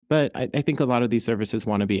But I think a lot of these services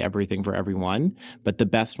want to be everything for everyone, but the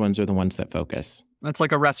best ones are the ones that focus. It's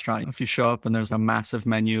like a restaurant. If you show up and there's a massive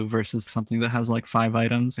menu versus something that has like 5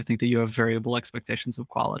 items, I think that you have variable expectations of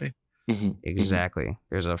quality. Mm-hmm. Exactly.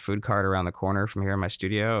 There's a food cart around the corner from here in my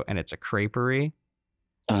studio, and it's a creperie.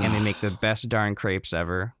 And they make the best darn crepes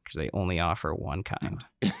ever because they only offer one kind.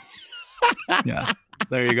 Yeah,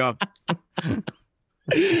 there you go.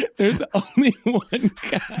 There's only one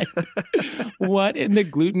kind. What in the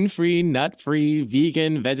gluten-free, nut-free,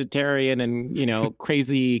 vegan, vegetarian, and,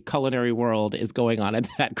 crazy culinary world is going on at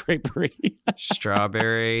that creperie?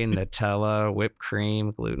 Strawberry, Nutella, whipped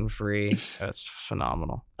cream, gluten-free. That's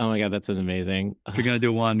phenomenal. Oh my God, that sounds amazing. If you're going to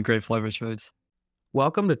do one, great flavor choice.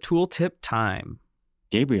 Welcome to Tooltip Time.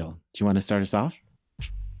 Gabriel, do you want to start us off?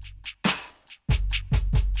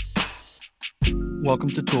 Welcome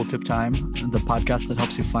to Tooltip Time, the podcast that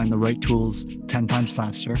helps you find the right tools 10 times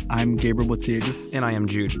faster. I'm Gabriel Botelho. And I am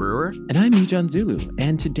Jude Brewer. And I'm Mijan Zulu.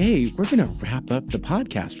 And today we're going to wrap up the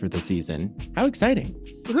podcast for the season. How exciting.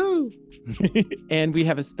 Woohoo! And we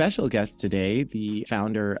have a special guest today, the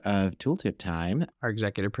founder of Tooltip Time. Our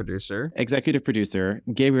executive producer.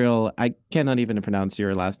 Gabriel, I cannot even pronounce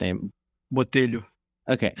your last name. Botelho.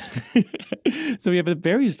 Okay. So we have a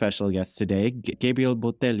very special guest today, Gabriel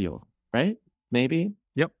Botelho, right? Maybe?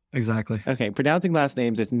 Yep, exactly. Okay, pronouncing last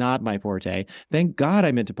names is not my forte. Thank God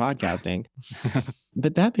I'm into podcasting.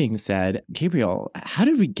 But that being said, Gabriel, how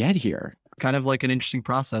did we get here? Kind of like an interesting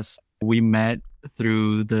process. We met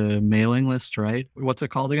through the mailing list, right? What's it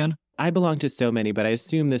called again? I belong to so many, but I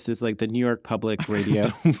assume this is like the New York Public Radio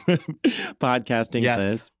podcasting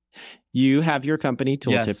list. You have your company,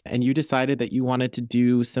 Tooltip, and you decided that you wanted to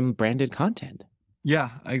do some branded content. Yeah,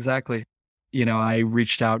 exactly. I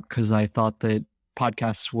reached out because I thought that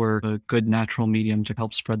podcasts were a good natural medium to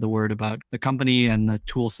help spread the word about the company and the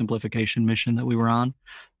tool simplification mission that we were on.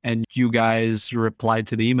 And you guys replied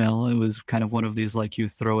to the email. It was kind of one of these, like, you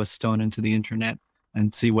throw a stone into the internet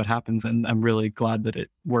and see what happens. And I'm really glad that it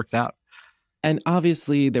worked out. And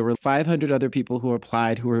obviously, there were 500 other people who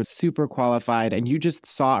applied who were super qualified. And you just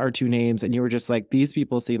saw our two names and you were just like, these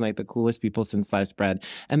people seem like the coolest people since sliced bread.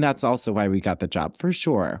 And that's also why we got the job, for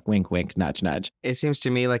sure. Wink, wink, nudge, nudge. It seems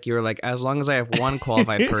to me like you were like, as long as I have one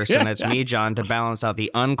qualified person, it's me, John, to balance out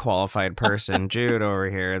the unqualified person, Jude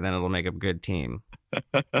over here, then it'll make a good team.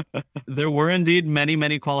 There were indeed many,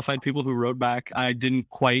 many qualified people who wrote back. I didn't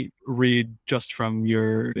quite read just from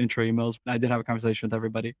your intro emails. I did have a conversation with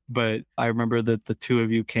everybody, but I remember that the two of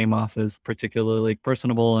you came off as particularly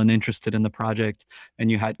personable and interested in the project. And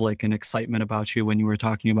you had like an excitement about you when you were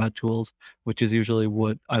talking about tools, which is usually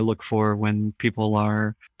what I look for when people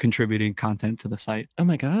are contributing content to the site. Oh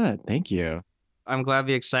my God. Thank you. I'm glad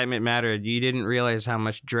the excitement mattered. You didn't realize how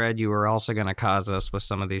much dread you were also going to cause us with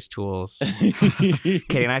some of these tools.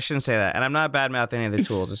 Okay, and I shouldn't say that. And I'm not bad mouthing any of the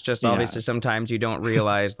tools. It's just obviously sometimes you don't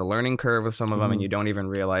realize the learning curve with some of them, and you don't even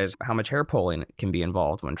realize how much hair pulling can be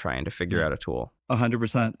involved when trying to figure out a tool.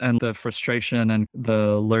 100%. And the frustration and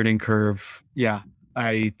the learning curve. Yeah.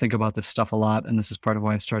 I think about this stuff a lot, and this is part of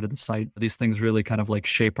why I started the site. These things really kind of like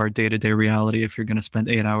shape our day-to-day reality if you're going to spend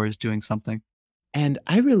 8 hours doing something. And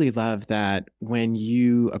I really love that when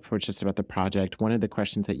you approached us about the project, one of the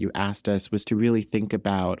questions that you asked us was to really think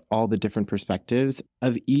about all the different perspectives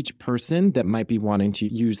of each person that might be wanting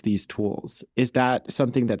to use these tools. Is that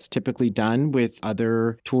something that's typically done with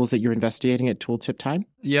other tools that you're investigating at Tooltip Time?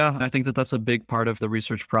 Yeah, I think that that's a big part of the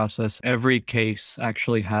research process. Every case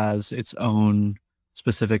actually has its own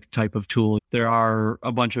specific type of tool. There are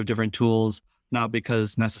a bunch of different tools, not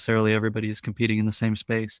because necessarily everybody is competing in the same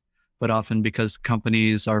space, but often because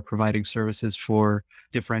companies are providing services for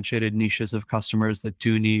differentiated niches of customers that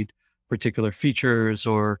do need particular features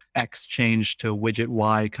or X change to widget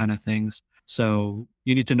Y kind of things. So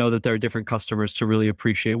you need to know that there are different customers to really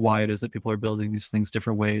appreciate why it is that people are building these things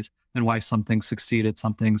different ways and why some things succeed at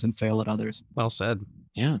some things and fail at others. Well said.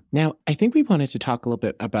 Yeah. Now, I think we wanted to talk a little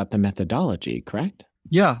bit about the methodology, correct?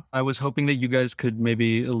 Yeah, I was hoping that you guys could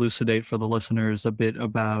maybe elucidate for the listeners a bit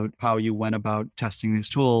about how you went about testing these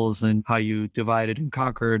tools and how you divided and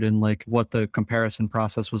conquered and like what the comparison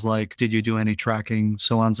process was like. Did you do any tracking,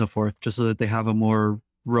 so on and so forth, just so that they have a more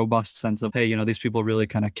robust sense of, hey, these people really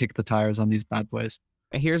kind of kick the tires on these bad boys.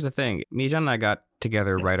 Here's the thing. Mijan and I got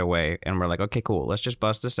together right away and we're like, okay, cool. Let's just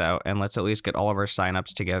bust this out and let's at least get all of our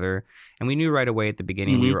signups together. And we knew right away at the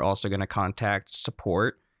beginning, we were also going to contact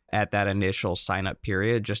support at that initial sign up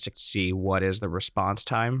period just to see what is the response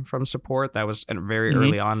time from support. That was a very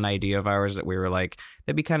early on an idea of ours that we were like,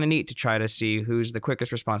 that'd be kind of neat to try to see who's the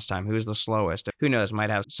quickest response time, who's the slowest. Who knows, might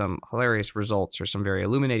have some hilarious results or some very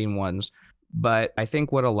illuminating ones. But I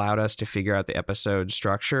think what allowed us to figure out the episode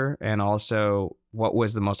structure and also what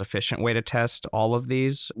was the most efficient way to test all of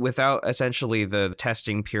these without essentially the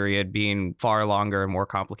testing period being far longer and more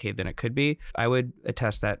complicated than it could be, I would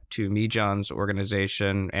attest that to Mijan's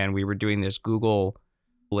organization. And we were doing this Google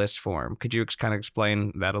list form. Could you kind of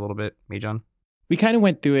explain that a little bit, Mijan? We kind of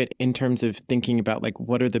went through it in terms of thinking about like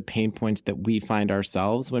what are the pain points that we find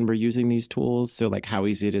ourselves when we're using these tools. So like how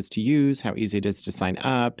easy it is to use, how easy it is to sign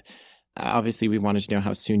up. Obviously, we wanted to know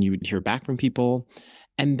how soon you would hear back from people.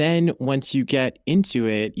 And then once you get into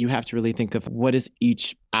it, you have to really think of what is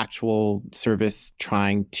each actual service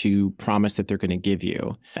trying to promise that they're going to give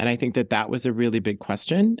you. And I think that that was a really big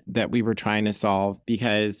question that we were trying to solve,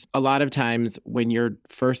 because a lot of times when you're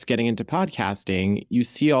first getting into podcasting, you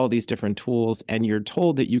see all these different tools and you're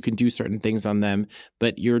told that you can do certain things on them,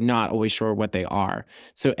 but you're not always sure what they are.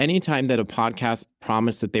 So anytime that a podcast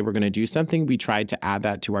promised that they were going to do something, we tried to add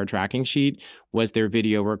that to our tracking sheet. Was there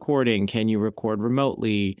video recording? Can you record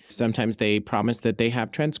remotely? Sometimes they promise that they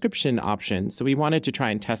have transcription options. So we wanted to try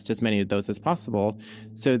and test as many of those as possible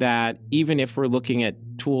so that even if we're looking at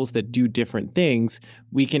tools that do different things,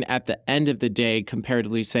 we can at the end of the day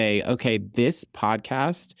comparatively say, okay, this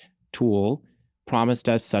podcast tool promised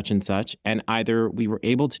us such and such, and either we were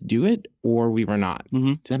able to do it or we were not.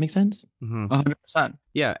 Mm-hmm. Does that make sense? 100%.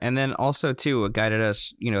 Yeah. And then also too, what guided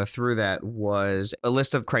us, through that was a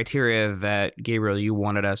list of criteria that Gabriel, you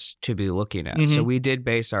wanted us to be looking at. So we did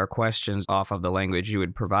base our questions off of the language you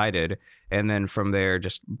had provided. And then from there,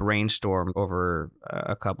 just brainstorm over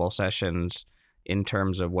a couple sessions in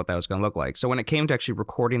terms of what that was going to look like. So when it came to actually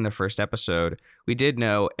recording the first episode, we did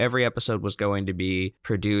know every episode was going to be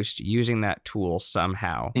produced using that tool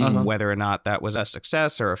somehow, whether or not that was a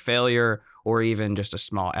success or a failure or even just a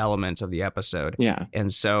small element of the episode. Yeah.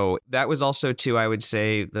 And so that was also too, I would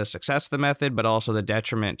say, the success of the method, but also the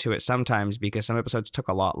detriment to it sometimes, because some episodes took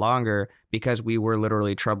a lot longer because we were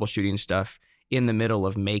literally troubleshooting stuff in the middle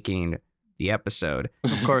of making the episode.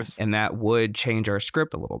 Of course. And that would change our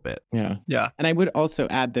script a little bit. Yeah. Yeah. And I would also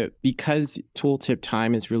add that because Tooltip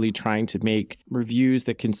Time is really trying to make reviews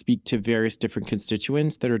that can speak to various different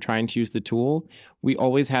constituents that are trying to use the tool, we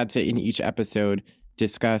always had to, in each episode,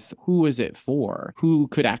 discuss who is it for, who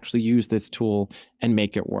could actually use this tool and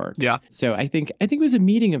make it work. Yeah. So I think it was a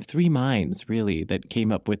meeting of three minds really that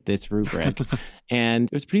came up with this rubric, and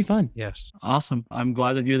it was pretty fun. Yes. Awesome. I'm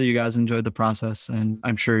glad that you guys enjoyed the process, and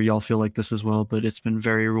I'm sure y'all feel like this as well, but it's been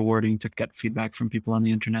very rewarding to get feedback from people on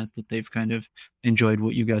the internet that they've kind of enjoyed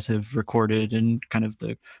what you guys have recorded and kind of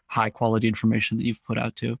the high quality information that you've put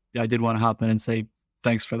out too. I did want to hop in and say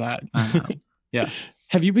thanks for that. Yeah.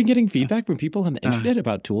 Have you been getting feedback from people on the internet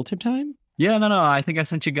about Tooltip Time? Yeah, no. I think I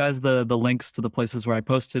sent you guys the links to the places where I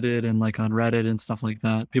posted it and like on Reddit and stuff like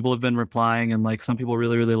that. People have been replying and like some people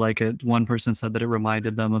really, really like it. One person said that it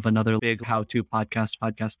reminded them of another big how-to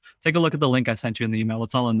podcast. Take a look at the link I sent you in the email.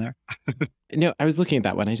 It's all in there. No, I was looking at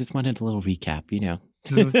that one. I just wanted a little recap,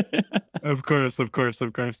 Of course.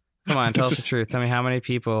 Come on, tell us the truth. Tell me how many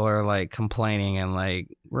people are like complaining and like,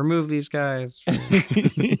 remove these guys.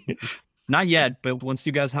 Not yet, but once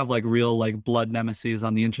you guys have like real like blood nemesis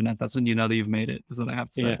on the internet, that's when you know that you've made it, is what I have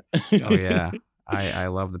to say. Yeah. Oh yeah. I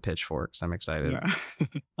love the pitchforks. I'm excited. Yeah.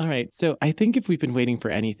 All right. So I think if we've been waiting for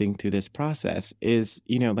anything through this process is,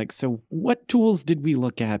 so what tools did we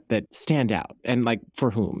look at that stand out and like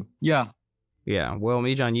for whom? Yeah. Well,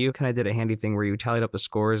 Mijan, you kind of did a handy thing where you tallied up the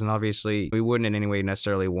scores, and obviously we wouldn't in any way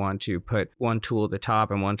necessarily want to put one tool at the top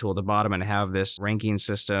and one tool at the bottom and have this ranking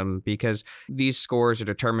system, because these scores are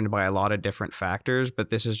determined by a lot of different factors.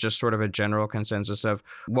 But this is just sort of a general consensus of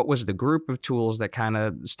what was the group of tools that kind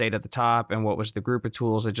of stayed at the top and what was the group of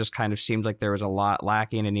tools that just kind of seemed like there was a lot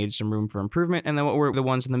lacking and needed some room for improvement. And then what were the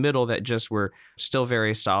ones in the middle that just were still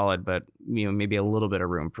very solid, but maybe a little bit of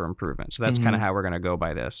room for improvement. So that's kind of how we're going to go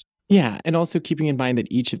by this. Yeah, and also keeping in mind that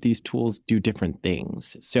each of these tools do different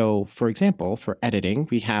things. So, for example, for editing,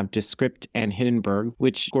 we have Descript and Hindenburg,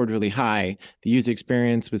 which scored really high. The user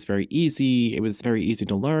experience was very easy. It was very easy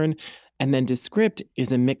to learn. And then Descript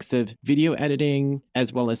is a mix of video editing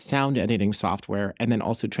as well as sound editing software, and then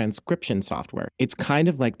also transcription software. It's kind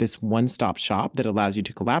of like this one-stop shop that allows you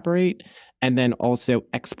to collaborate and then also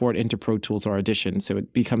export into Pro Tools or Audition. So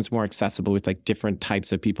it becomes more accessible with like different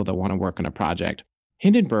types of people that want to work on a project.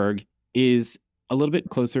 Hindenburg is a little bit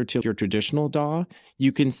closer to your traditional DAW.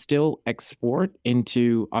 You can still export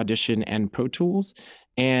into Audition and Pro Tools.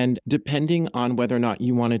 And depending on whether or not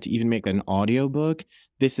you wanted to even make an audiobook,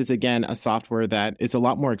 this is, again, a software that is a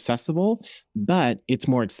lot more accessible, but it's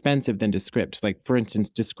more expensive than Descript. Like, for instance,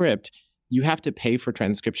 Descript, you have to pay for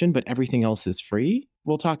transcription, but everything else is free.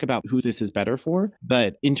 We'll talk about who this is better for,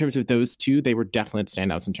 but in terms of those two, they were definite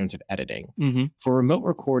standouts in terms of editing. Mm-hmm. For remote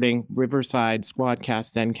recording, Riverside,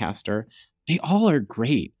 Squadcast, Zencastr, they all are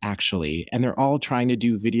great, actually, and they're all trying to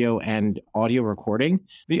do video and audio recording.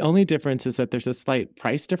 The only difference is that there's a slight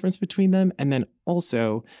price difference between them, and then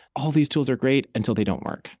also, all these tools are great until they don't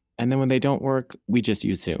work. And then when they don't work, we just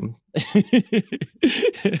use Zoom.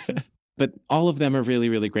 But all of them are really,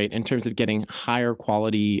 really great in terms of getting higher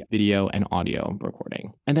quality video and audio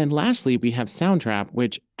recording. And then lastly, we have Soundtrap,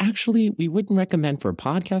 which actually we wouldn't recommend for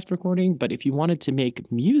podcast recording, but if you wanted to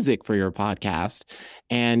make music for your podcast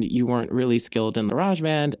and you weren't really skilled in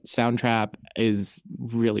GarageBand, Soundtrap is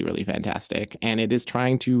really, really fantastic. And it is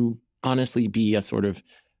trying to honestly be a sort of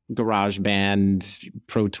GarageBand,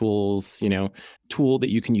 Pro Tools, tool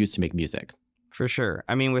that you can use to make music. For sure.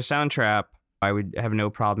 I mean, with Soundtrap, I would have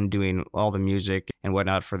no problem doing all the music and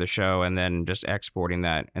whatnot for the show and then just exporting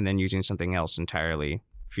that and then using something else entirely,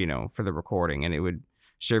 for the recording. And it would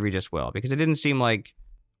serve you just well because it didn't seem like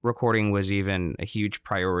recording was even a huge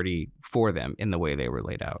priority for them in the way they were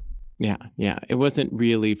laid out. Yeah. It wasn't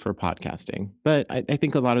really for podcasting. But I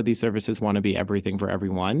think a lot of these services want to be everything for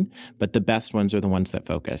everyone, but the best ones are the ones that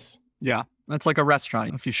focus. Yeah. It's like a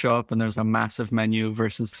restaurant. If you show up and there's a massive menu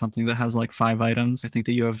versus something that has like 5 items, I think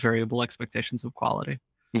that you have variable expectations of quality.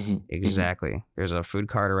 Mm-hmm. Exactly. There's a food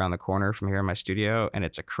cart around the corner from here in my studio, and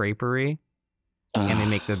it's a creperie. And they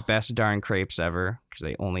make the best darn crepes ever because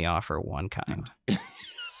they only offer one kind.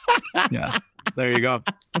 Yeah. There you go.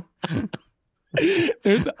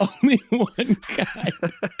 There's only one kind.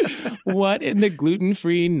 What in the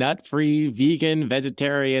gluten-free, nut-free, vegan,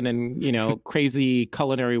 vegetarian, and crazy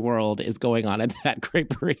culinary world is going on at that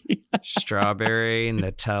creperie? Strawberry,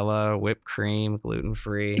 Nutella, whipped cream,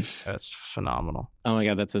 gluten-free. That's phenomenal. Oh my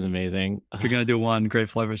God, that sounds amazing. If you're gonna do one, great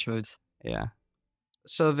flavor choice. Yeah.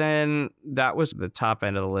 So then that was the top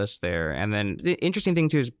end of the list there. And then the interesting thing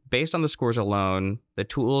too is based on the scores alone, the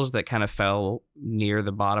tools that kind of fell near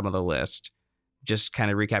the bottom of the list, just kind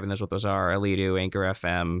of recapping those, what those are: Alido, Anchor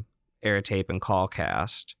FM, Airtape, and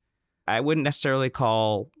Callcast. I wouldn't necessarily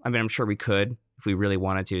I'm sure we could, if we really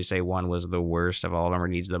wanted to, say one was the worst of all of them or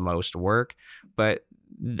needs the most work. But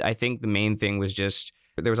I think the main thing was just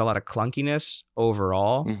there was a lot of clunkiness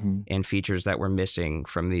overall and features that were missing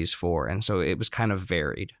from these 4. And so it was kind of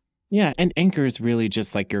varied. Yeah, and Anchor is really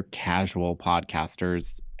just like your casual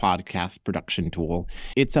podcaster's podcast production tool.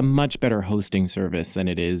 It's a much better hosting service than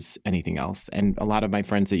it is anything else. And a lot of my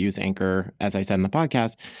friends that use Anchor, as I said in the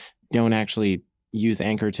podcast, don't actually use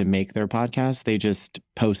Anchor to make their podcast. They just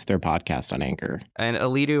post their podcast on Anchor. And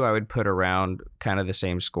Alido, I would put around kind of the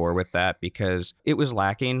same score with that because it was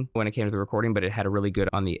lacking when it came to the recording, but it had a really good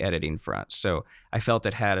on the editing front. So I felt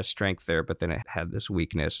it had a strength there, but then it had this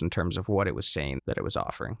weakness in terms of what it was saying that it was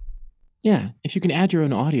offering. Yeah, if you can add your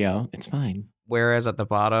own audio, it's fine. Whereas at the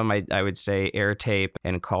bottom, I would say Airtape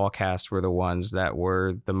and Callcast were the ones that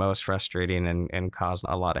were the most frustrating and caused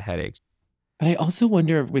a lot of headaches. But I also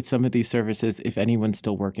wonder with some of these services if anyone's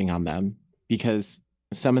still working on them, because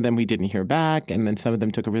some of them we didn't hear back, and then some of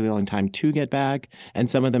them took a really long time to get back, and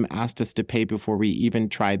some of them asked us to pay before we even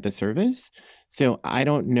tried the service. So I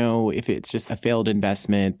don't know if it's just a failed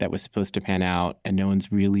investment that was supposed to pan out and no one's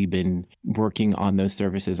really been working on those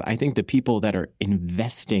services. I think the people that are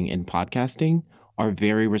investing in podcasting are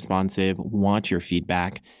very responsive, want your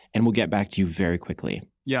feedback, and will get back to you very quickly.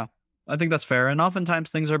 Yeah. I think that's fair. And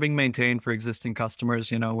oftentimes things are being maintained for existing customers,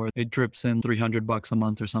 where it drips in $300 a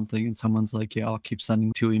month or something. And someone's like, yeah, I'll keep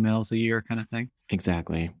sending 2 emails a year kind of thing.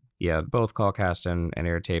 Exactly. Yeah, both Callcast and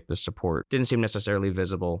Airtape, the support didn't seem necessarily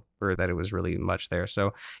visible or that it was really much there.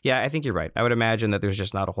 So yeah, I think you're right. I would imagine that there's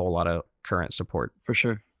just not a whole lot of current support. For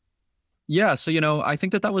sure. Yeah. So, I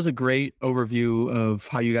think that was a great overview of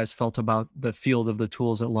how you guys felt about the field of the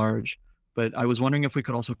tools at large. But I was wondering if we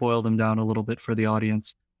could also boil them down a little bit for the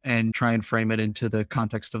audience and try and frame it into the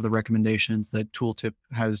context of the recommendations that Tooltip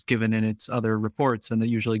has given in its other reports and that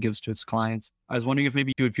usually gives to its clients. I was wondering if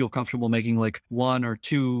maybe you would feel comfortable making like 1 or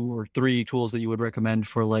 2 or 3 tools that you would recommend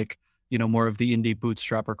for more of the indie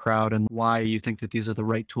bootstrapper crowd and why you think that these are the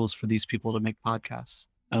right tools for these people to make podcasts.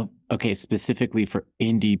 Oh, okay. Specifically for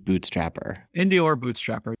indie bootstrapper. Indie or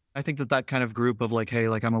bootstrapper. I think that kind of group of hey,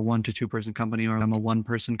 I'm a 1 to 2 person company or I'm a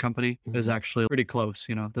 1-person company is actually pretty close.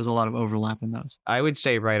 There's a lot of overlap in those. I would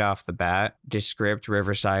say right off the bat, Descript,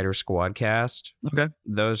 Riverside, or Squadcast. Okay.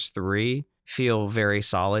 Those 3 feel very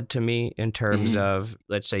solid to me in terms of,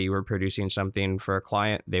 let's say you were producing something for a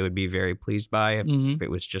client, they would be very pleased by it. If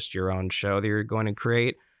it was just your own show that you're going to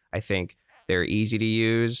create. I think they're easy to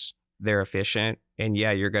use, they're efficient, and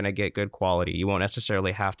yeah, you're going to get good quality. You won't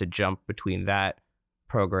necessarily have to jump between that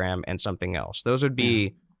program, and something else. Those would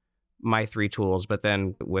be my 3 tools. But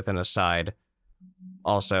then with an aside,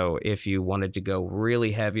 also, if you wanted to go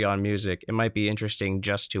really heavy on music, it might be interesting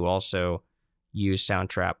just to also use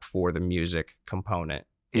Soundtrap for the music component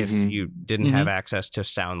if you didn't have access to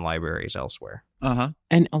sound libraries elsewhere.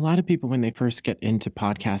 And a lot of people, when they first get into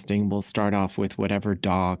podcasting, will start off with whatever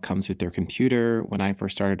DAW comes with their computer. When I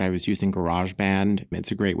first started, I was using GarageBand.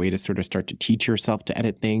 It's a great way to sort of start to teach yourself to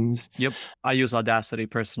edit things. Yep. I use Audacity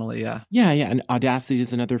personally, yeah. Yeah. And Audacity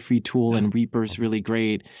is another free tool, and Reaper's really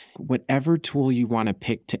great. Whatever tool you want to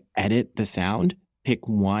pick to edit the sound, pick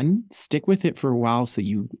one, stick with it for a while so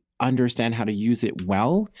you understand how to use it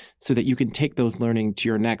well, so that you can take those learning to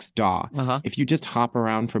your next DAW. If you just hop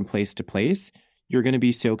around from place to place, you're going to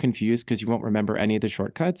be so confused because you won't remember any of the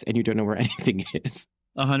shortcuts and you don't know where anything is.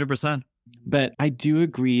 100%. But I do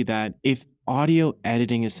agree that if audio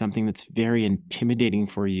editing is something that's very intimidating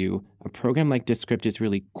for you, a program like Descript is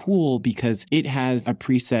really cool because it has a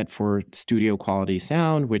preset for studio quality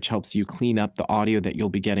sound, which helps you clean up the audio that you'll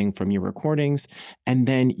be getting from your recordings. And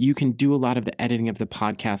then you can do a lot of the editing of the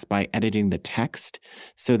podcast by editing the text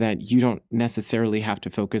so that you don't necessarily have to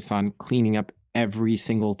focus on cleaning up every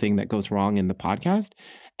single thing that goes wrong in the podcast.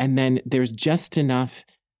 And then there's just enough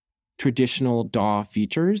traditional DAW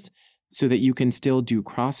features so that you can still do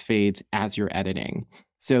crossfades as you're editing.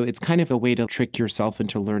 So it's kind of a way to trick yourself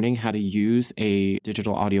into learning how to use a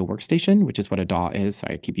digital audio workstation, which is what a DAW is.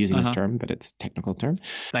 Sorry, I keep using this term, but it's a technical term.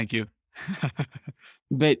 Thank you.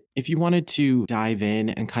 But if you wanted to dive in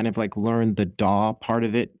and kind of like learn the DAW part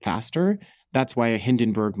of it faster, that's why a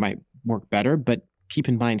Hindenburg might work better. But keep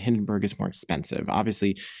in mind, Hindenburg is more expensive.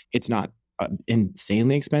 Obviously, it's not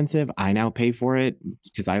insanely expensive. I now pay for it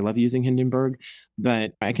because I love using Hindenburg,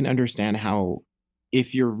 but I can understand how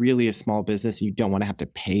if you're really a small business and you don't want to have to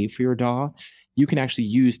pay for your DAW, you can actually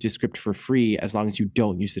use Descript for free as long as you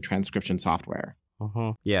don't use the transcription software.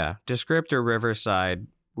 Yeah, Descript or Riverside,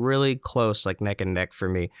 really close, like neck and neck for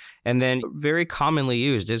me. And then very commonly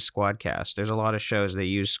used is Squadcast. There's a lot of shows that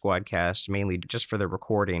use Squadcast mainly just for the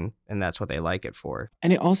recording, and that's what they like it for.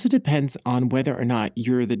 And it also depends on whether or not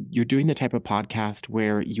you're doing the type of podcast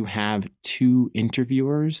where you have 2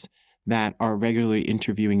 interviewers that are regularly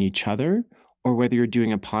interviewing each other, or whether you're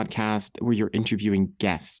doing a podcast where you're interviewing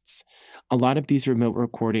guests. A lot of these remote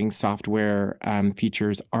recording software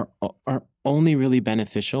features are only really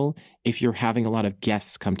beneficial if you're having a lot of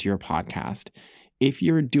guests come to your podcast. If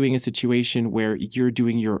you're doing a situation where you're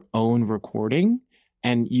doing your own recording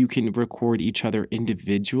and you can record each other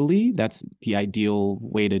individually, that's the ideal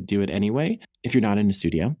way to do it anyway. If you're not in a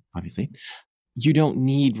studio, obviously. You don't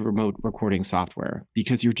need remote recording software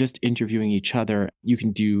because you're just interviewing each other. You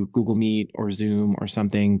can do Google Meet or Zoom or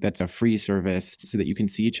something that's a free service so that you can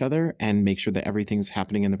see each other and make sure that everything's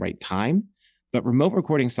happening in the right time. But remote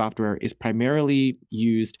recording software is primarily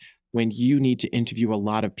used when you need to interview a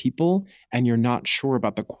lot of people and you're not sure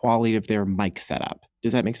about the quality of their mic setup.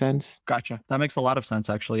 Does that make sense? Gotcha. That makes a lot of sense,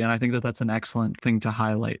 actually. And I think that that's an excellent thing to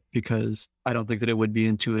highlight because I don't think that it would be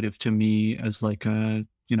intuitive to me as like a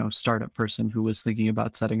startup person who was thinking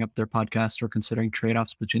about setting up their podcast or considering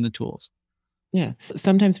trade-offs between the tools. Yeah.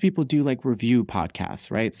 Sometimes people do like review podcasts,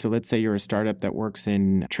 right? So let's say you're a startup that works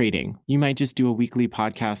in trading. You might just do a weekly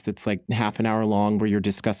podcast that's like half an hour long where you're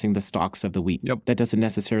discussing the stocks of the week. Yep. That doesn't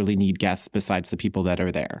necessarily need guests besides the people that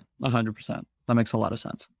are there. 100%. That makes a lot of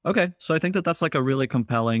sense. Okay. So I think that that's like a really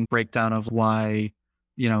compelling breakdown of why,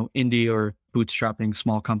 indie or bootstrapping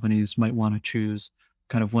small companies might want to choose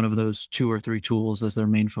kind of one of those 2 or 3 tools as their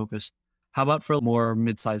main focus. How about for more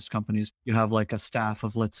mid-sized companies? You have like a staff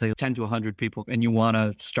of, let's say, 10 to 100 people, and you want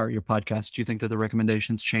to start your podcast. Do you think that the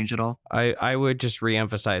recommendations change at all? I would just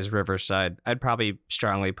reemphasize Riverside. I'd probably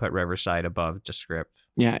strongly put Riverside above Descript.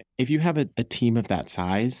 Yeah. If you have a team of that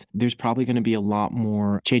size, there's probably going to be a lot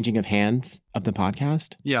more changing of hands of the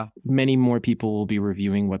podcast. Yeah. Many more people will be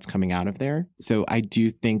reviewing what's coming out of there. So I do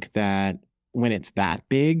think that when it's that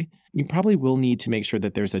big, you probably will need to make sure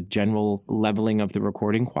that there's a general leveling of the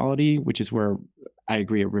recording quality, which is where I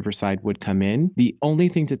agree at Riverside would come in. The only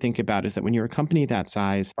thing to think about is that when you're a company that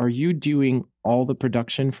size, are you doing all the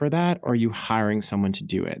production for that or are you hiring someone to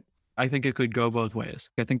do it? I think it could go both ways.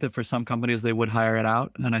 I think that for some companies, they would hire it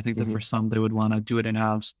out. And I think that for some, they would want to do it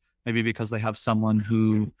in-house, maybe because they have someone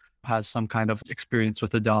who has some kind of experience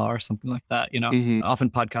with a DAW or something like that.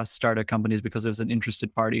 Often podcasts start at companies because there's an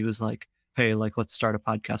interested party who's like, hey, let's start a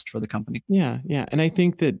podcast for the company. Yeah. And I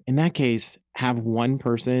think that in that case, have one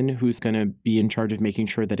person who's going to be in charge of making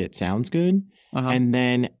sure that it sounds good. And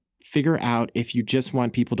then figure out if you just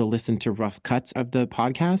want people to listen to rough cuts of the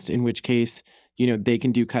podcast, in which case, they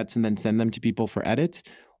can do cuts and then send them to people for edits.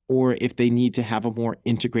 or if they need to have a more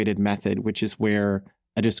integrated method, which is where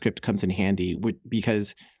a Descript comes in handy,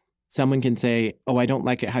 because someone can say, oh, I don't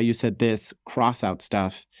like it how you said this, cross out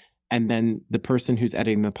stuff. And then the person who's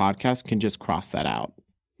editing the podcast can just cross that out.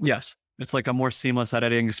 Yes. It's like a more seamless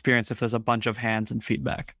editing experience if there's a bunch of hands and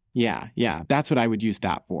feedback. Yeah. That's what I would use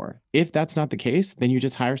that for. If that's not the case, then you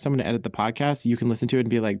just hire someone to edit the podcast. You can listen to it and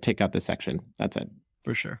be like, take out this section. That's it.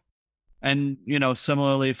 For sure. And,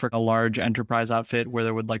 similarly for a large enterprise outfit where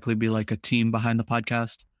there would likely be like a team behind the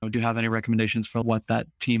podcast, do you have any recommendations for what that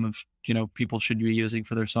team of, people should be using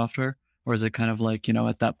for their software? Or is it kind of like,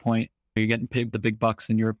 at that point, you're getting paid the big bucks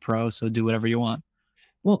and you're a pro, so do whatever you want?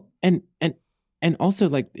 Well, and also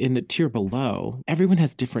like in the tier below, everyone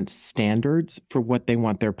has different standards for what they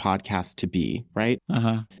want their podcast to be, right?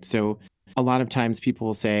 So a lot of times people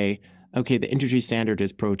will say, okay, the industry standard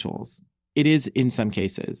is Pro Tools. It is in some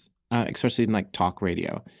cases, especially in like talk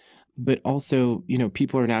radio. But also,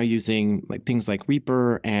 people are now using like things like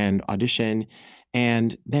Reaper and Audition.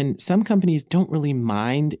 And then some companies don't really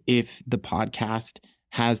mind if the podcast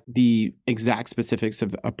has the exact specifics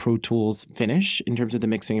of a Pro Tools finish in terms of the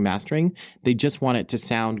mixing and mastering. They just want it to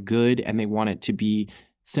sound good and they want it to be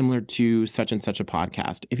similar to such and such a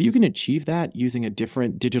podcast. If you can achieve that using a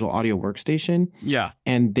different digital audio workstation,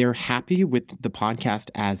 and they're happy with the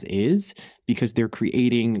podcast as is because they're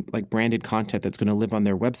creating like branded content that's going to live on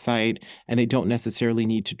their website and they don't necessarily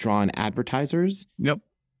need to draw in advertisers.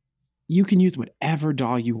 You can use whatever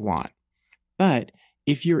DAW you want. But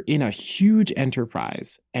if you're in a huge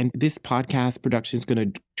enterprise and this podcast production is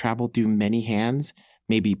going to travel through many hands,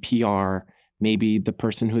 maybe PR, maybe the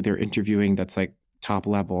person who they're interviewing that's like top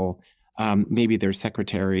level, maybe their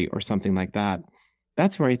secretary or something like that.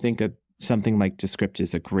 That's where I think something like Descript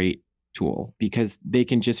is a great tool because they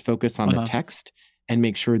can just focus on the text and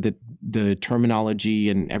make sure that the terminology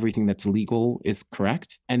and everything that's legal is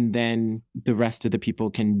correct. And then the rest of the people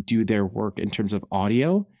can do their work in terms of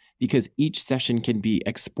audio, because each session can be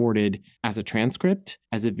exported as a transcript,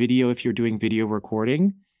 as a video if you're doing video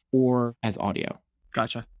recording, or as audio.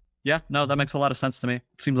 Gotcha. Yeah, no, that makes a lot of sense to me.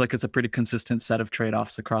 It seems like it's a pretty consistent set of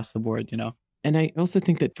trade-offs across the board, And I also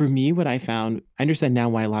think that for me, what I found, I understand now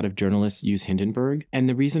why a lot of journalists use Hindenburg. And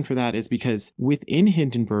the reason for that is because within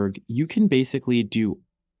Hindenburg, you can basically do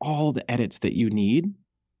all the edits that you need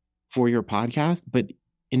for your podcast. But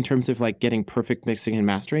in terms of like getting perfect mixing and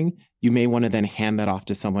mastering, you may want to then hand that off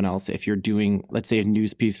to someone else if you're doing, let's say, a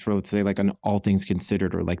news piece for, let's say, like an All Things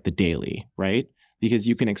Considered or like the Daily, right? Because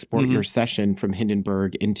you can export your session from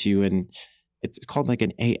Hindenburg into it's called like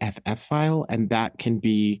an AFF file, and that can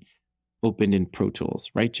be opened in Pro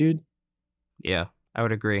Tools, right, Jude? Yeah, I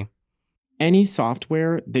would agree. Any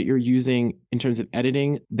software that you're using in terms of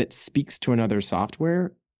editing that speaks to another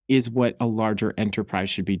software is what a larger enterprise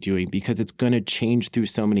should be doing because it's going to change through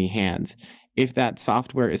so many hands. If that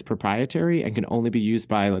software is proprietary and can only be used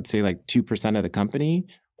by, let's say, like 2% of the company,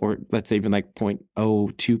 or let's say even like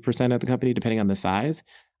 0.02% of the company, depending on the size,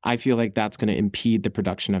 I feel like that's going to impede the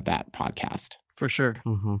production of that podcast. For sure.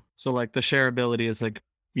 So like the shareability is like,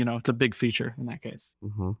 it's a big feature in that case.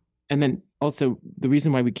 And then also the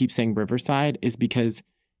reason why we keep saying Riverside is because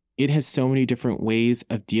it has so many different ways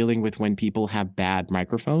of dealing with when people have bad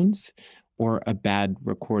microphones or a bad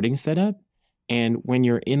recording setup. And when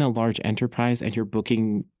you're in a large enterprise and you're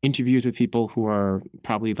booking interviews with people who are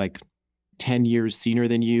probably like 10 years senior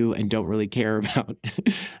than you and don't really care about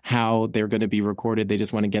how they're going to be recorded, they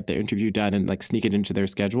just want to get their interview done and like sneak it into their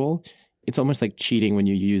schedule. It's almost like cheating when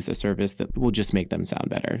you use a service that will just make them sound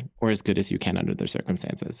better or as good as you can under their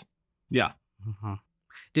circumstances. Yeah.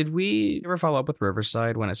 Did we ever follow up with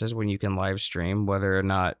Riverside when it says when you can live stream, whether or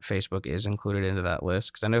not Facebook is included into that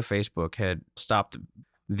list? Because I know Facebook had stopped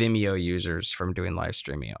Vimeo users from doing live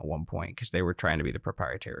streaming at one point because they were trying to be the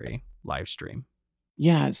proprietary live stream.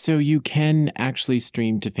 Yeah, so you can actually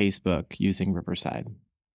stream to Facebook using Riverside.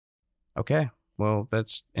 Okay, well,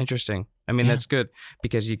 that's interesting. I mean, that's good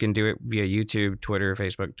because you can do it via YouTube, Twitter,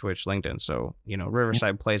 Facebook, Twitch, LinkedIn. So,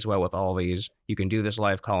 Riverside plays well with all these. You can do this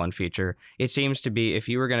live call-in feature. It seems to be, if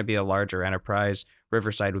you were going to be a larger enterprise,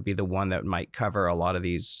 Riverside would be the one that might cover a lot of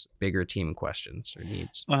these bigger team questions or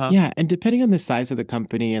needs. Yeah, and depending on the size of the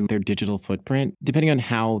company and their digital footprint, depending on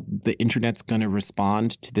how the internet's going to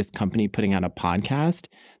respond to this company putting out a podcast,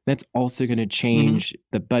 that's also going to change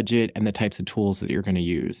the budget and the types of tools that you're going to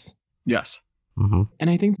use. Yes. And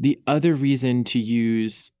I think the other reason to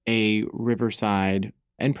use a Riverside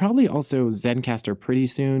and probably also Zencastr pretty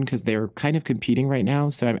soon because they're kind of competing right now.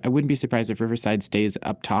 So I wouldn't be surprised if Riverside stays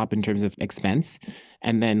up top in terms of expense.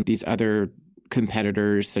 And then these other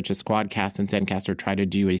competitors such as Squadcast and Zencastr try to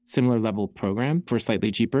do a similar level program for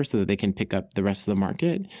slightly cheaper so that they can pick up the rest of the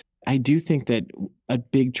market. I do think that a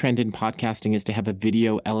big trend in podcasting is to have a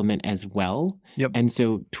video element as well. Yep. And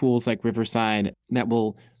so tools like Riverside that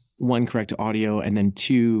will, one, correct audio, and then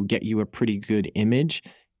two, get you a pretty good image,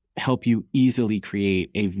 help you easily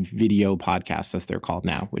create a video podcast, as they're called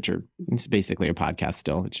now, which are, it's basically a podcast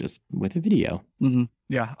still. It's just with a video. Mm-hmm.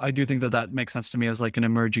 Yeah, I do think that that makes sense to me as like an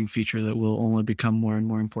emerging feature that will only become more and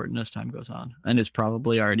more important as time goes on, and is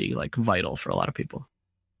probably already like vital for a lot of people.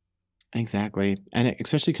 Exactly. And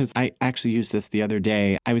especially because I actually used this the other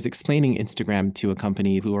day. I was explaining Instagram to a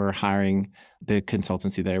company who were hiring the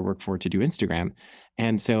consultancy that I work for to do Instagram.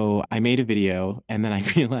 And so I made a video, and then I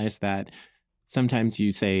realized that sometimes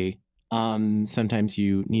you say, sometimes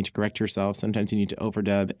you need to correct yourself, sometimes you need to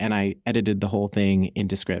overdub. And I edited the whole thing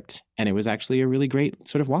into script. And it was actually a really great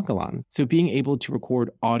sort of walk along. So being able to record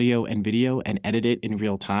audio and video and edit it in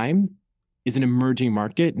real time is an emerging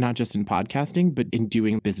market, not just in podcasting, but in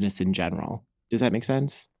doing business in general. Does that make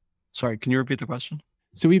sense? Sorry, can you repeat the question?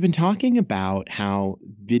 So we've been talking about how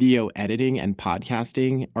video editing and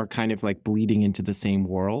podcasting are kind of like bleeding into the same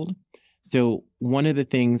world. So one of the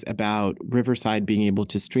things about Riverside being able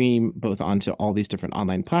to stream both onto all these different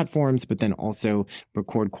online platforms, but then also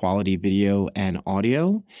record quality video and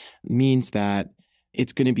audio means that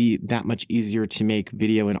it's going to be that much easier to make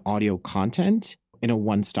video and audio content in a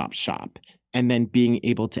one-stop shop. And then being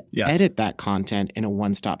able to edit that content in a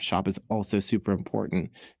one-stop shop is also super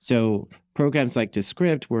important. So programs like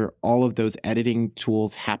Descript, where all of those editing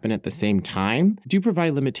tools happen at the same time, do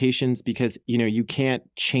provide limitations because, you can't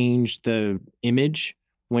change the image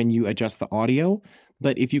when you adjust the audio.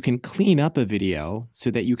 But if you can clean up a video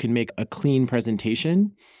so that you can make a clean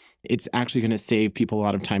presentation, it's actually going to save people a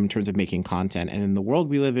lot of time in terms of making content. And in the world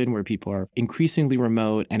we live in, where people are increasingly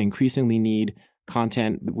remote and increasingly need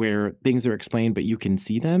content where things are explained, but you can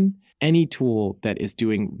see them, any tool that is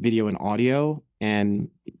doing video and audio and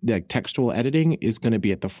like textual editing is going to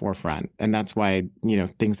be at the forefront. And that's why,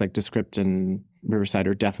 things like Descript and Riverside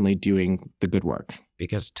are definitely doing the good work.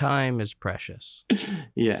 Because time is precious.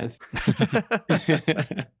 Yes.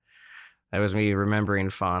 That was me remembering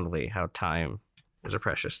fondly how time is a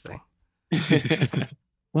precious thing.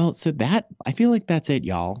 Well, so I feel like that's it,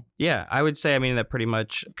 y'all. Yeah, I would say, that pretty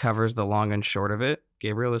much covers the long and short of it.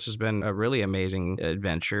 Gabriel, this has been a really amazing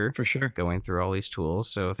adventure. For sure. Going through all these tools.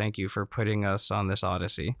 So thank you for putting us on this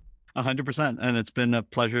odyssey. 100%. And it's been a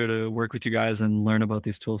pleasure to work with you guys and learn about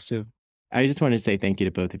these tools too. I just wanted to say thank you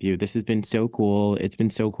to both of you. This has been so cool. It's been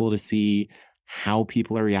so cool to see how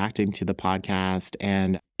people are reacting to the podcast.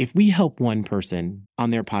 And if we help one person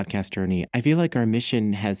on their podcast journey, I feel like our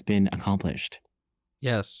mission has been accomplished.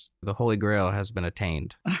 Yes, the Holy Grail has been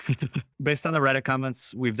attained. Based on the Reddit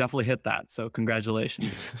comments, we've definitely hit that. So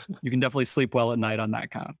congratulations. You can definitely sleep well at night on that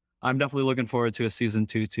count. I'm definitely looking forward to a season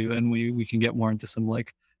 2 too. And we can get more into some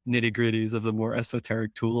like nitty gritties of the more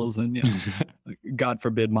esoteric tools and, God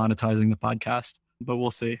forbid, monetizing the podcast, but we'll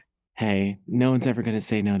see. Hey, no one's ever going to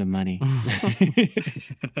say no to money.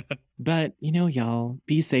 But, y'all,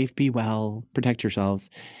 be safe, be well, protect yourselves,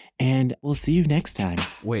 and we'll see you next time.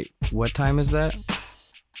 Wait, what time is that?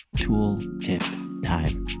 Tool tip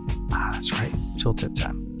time. That's right. Tool tip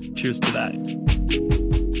time. Cheers to that.